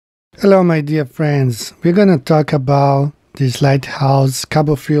Hello, my dear friends. We're going to talk about this lighthouse,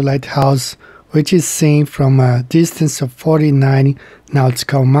 Cabo Frio Lighthouse, which is seen from a distance of 49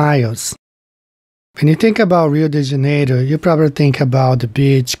 nautical miles. When you think about Rio de Janeiro, you probably think about the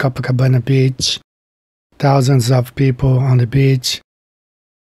beach, Copacabana Beach, thousands of people on the beach.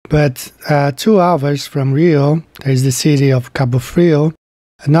 But 2 hours from Rio, there is the city of Cabo Frio.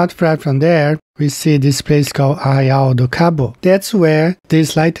 And not far from there, we see this place called Arraial do Cabo. That's where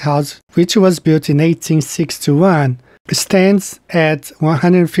this lighthouse, which was built in 1861, stands at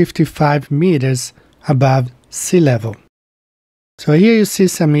 155 meters above sea level. So here you see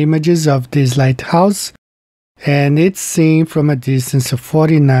some images of this lighthouse, and it's seen from a distance of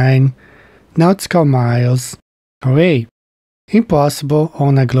 49 nautical miles away. Impossible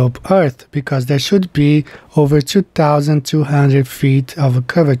on a globe Earth, because there should be over 2,200 feet of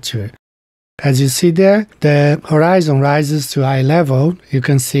curvature. As you see there, the horizon rises to eye level. You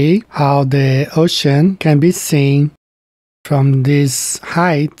can see how the ocean can be seen from this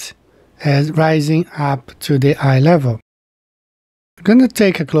height as rising up to the eye level. We're going to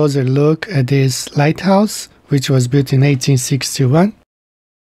take a closer look at this lighthouse, which was built in 1861,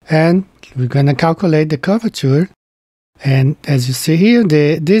 and we're going to calculate the curvature. And as you see here,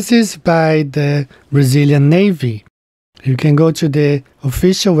 this is by the Brazilian Navy. You can go to the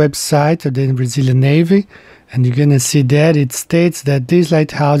official website of the Brazilian Navy, and you're going to see that it states that this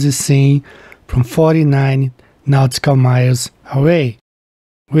lighthouse is seen from 49 nautical miles away,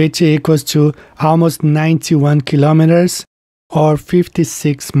 which equals to almost 91 kilometers or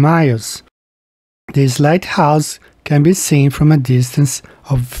 56 miles. This lighthouse can be seen from a distance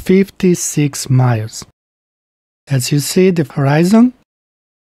of 56 miles. As you see the horizon,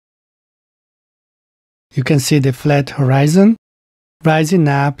 you can see the flat horizon rising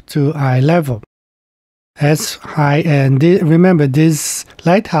up to eye level. As high, and remember, this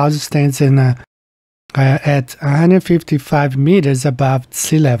lighthouse stands at 155 meters above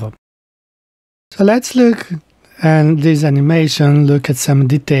sea level. So let's look at this animation, look at some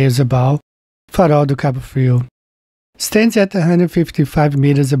details about Farol do Cabo Frio. Stands at 155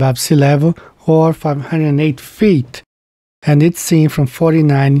 meters above sea level, or 508 feet, and it's seen from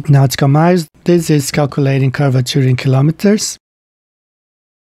 49 nautical miles. This is calculating curvature in kilometers.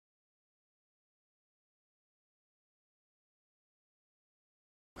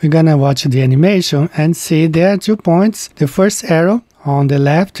 We're gonna watch the animation and see there are 2 points. The first arrow on the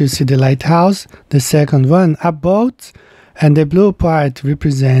left, you see the lighthouse. The second one, a boat, and the blue part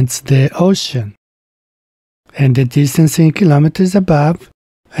represents the ocean. And the distance in kilometers above,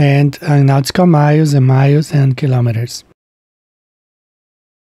 and nautical miles and kilometers.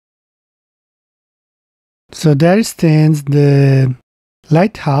 So there stands the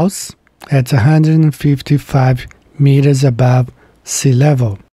lighthouse at 155 meters above sea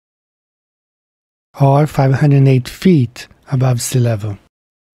level, or 508 feet above sea level.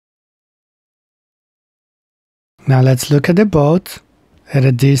 Now let's look at the boat at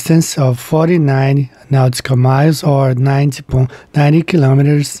a distance of 49 nautical miles or 90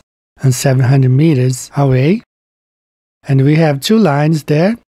 kilometers and 700 meters away. And we have 2 lines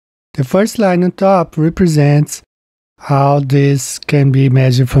there. The first line on top represents how this can be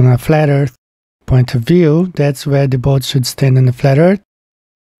measured from a flat earth point of view. That's where the boat should stand on the flat earth.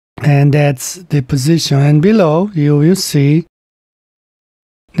 And that's the position. And below you will see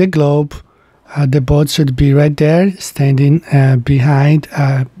the globe. The boat should be right there, standing behind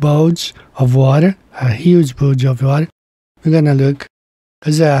a bulge of water, a huge bulge of water. We're going to look.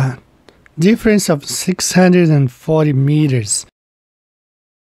 There's a difference of 640 meters.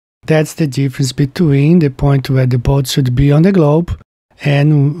 That's the difference between the point where the boat should be on the globe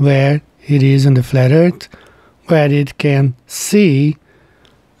and where it is on the flat earth, where it can see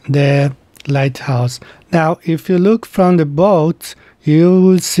the lighthouse. Now, if you look from the boat, you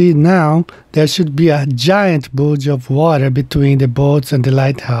will see now there should be a giant bulge of water between the boats and the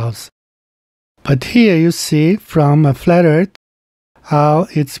lighthouse. But here you see from a flat earth how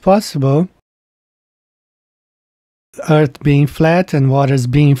it's possible, earth being flat and waters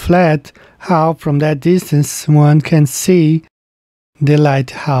being flat, how from that distance one can see the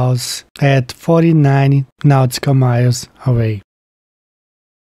lighthouse at 49 nautical miles away.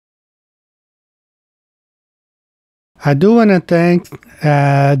 I do want to thank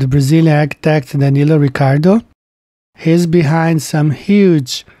the Brazilian architect Danilo Ricardo. He's behind some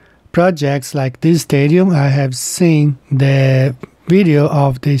huge projects like this stadium. I have seen the video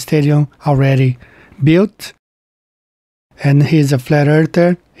of the stadium already built. And he's a flat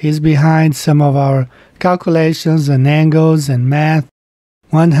earther. He's behind some of our calculations and angles and math.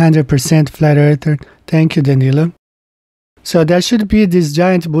 100% flat earther. Thank you, Danilo. So there should be this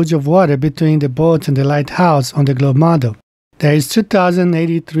giant bulge of water between the boat and the lighthouse on the globe model. There is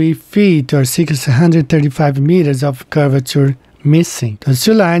 2,083 feet or 635 meters of curvature missing. Those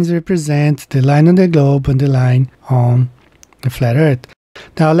two lines represent the line on the globe and the line on the flat Earth.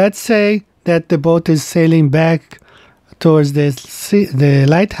 Now let's say that the boat is sailing back towards the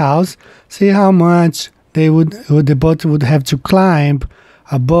lighthouse. See how much the boat would have to climb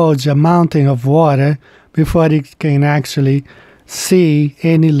a bulge, a mountain of water, before it can actually see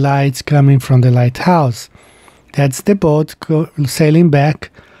any lights coming from the lighthouse. That's the boat sailing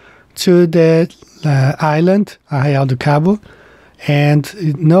back to the island, Arraial do Cabo,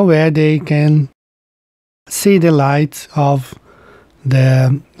 and nowhere they can see the light of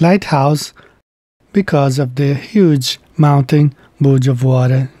the lighthouse because of the huge mountain bulge of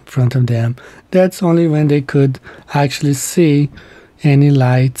water in front of them. That's only when they could actually see any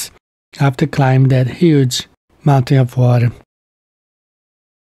lights after climbing that huge mountain of water.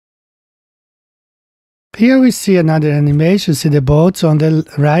 Here we see another animation. See the boats on the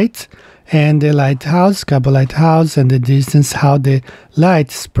right and the lighthouse, Cabo Lighthouse, and the distance, how the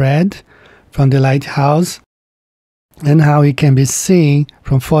light spread from the lighthouse and how it can be seen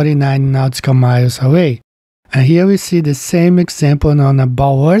from 49 nautical miles away. And here we see the same example on a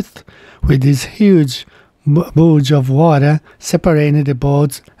ball earth with this huge bulge of water separating the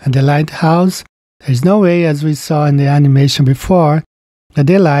boats and the lighthouse. There's no way, as we saw in the animation before, that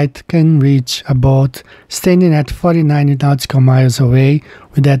the light can reach a boat standing at 49 nautical miles away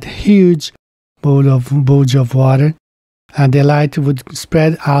with that huge bulge of water. And the light would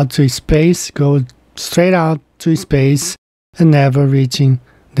spread out to space, go straight out to space, and never reaching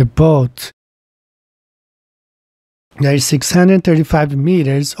the boat. There is 635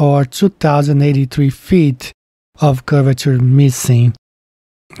 meters or 2,083 feet of curvature missing,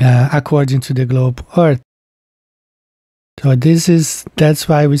 according to the globe Earth. So that's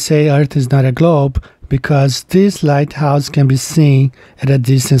why we say Earth is not a globe, because this lighthouse can be seen at a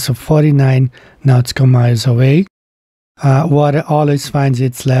distance of 49 nautical miles away. Water always finds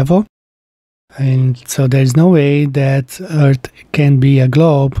its level, and so there's no way that Earth can be a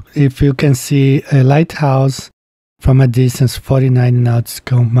globe if you can see a lighthouse from a distance 49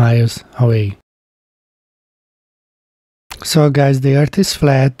 nautical miles away. So guys, the Earth is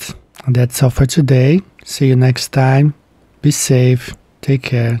flat. That's all for today. See you next time. Be safe. Take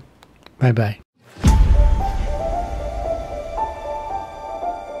care. Bye bye.